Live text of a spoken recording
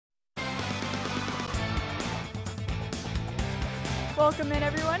Welcome in,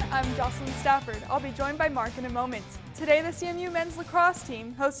 everyone. I'm Jocelyn Stafford. I'll be joined by Mark in a moment. Today, the CMU men's lacrosse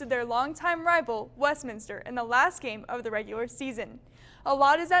team hosted their longtime rival, Westminster, in the last game of the regular season. A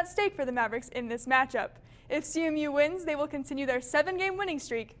lot is at stake for the Mavericks in this matchup. If CMU wins, they will continue their 7-game winning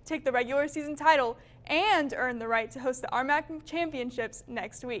streak, take the regular season title, and earn the right to host the RMAC Championships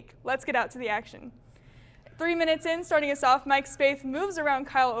next week. Let's get out to the action. 3 minutes in, starting us off, Mike Spaeth moves around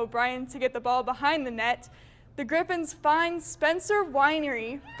Kyle O'Brien to get the ball behind the net. The Griffins find Spencer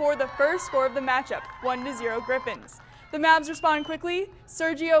Winery for the first score of the matchup, 1-0 Griffins. The Mavs respond quickly.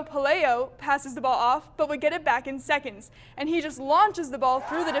 Sergio Paleo passes the ball off, but would get it back in seconds, and he just launches the ball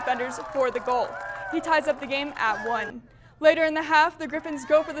through the defenders for the goal. He ties up the game at 1. Later in the half, the Griffins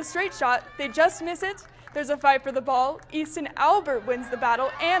go for the straight shot. They just miss it. There's a fight for the ball. Easton Albert wins the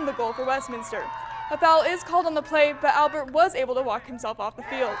battle and the goal for Westminster. A foul is called on the play, but Albert was able to walk himself off the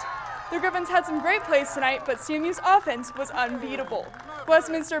field. The Griffins had some great plays tonight, but CMU's offense was unbeatable.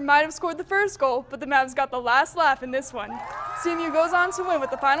 Westminster might have scored the first goal, but the Mavs got the last laugh in this one. CMU goes on to win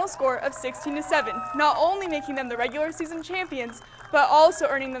with the final score of 16-7, not only making them the regular season champions, but also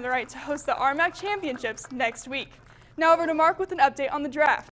earning them the right to host the RMAC Championships next week. Now over to Mark with an update on the draft.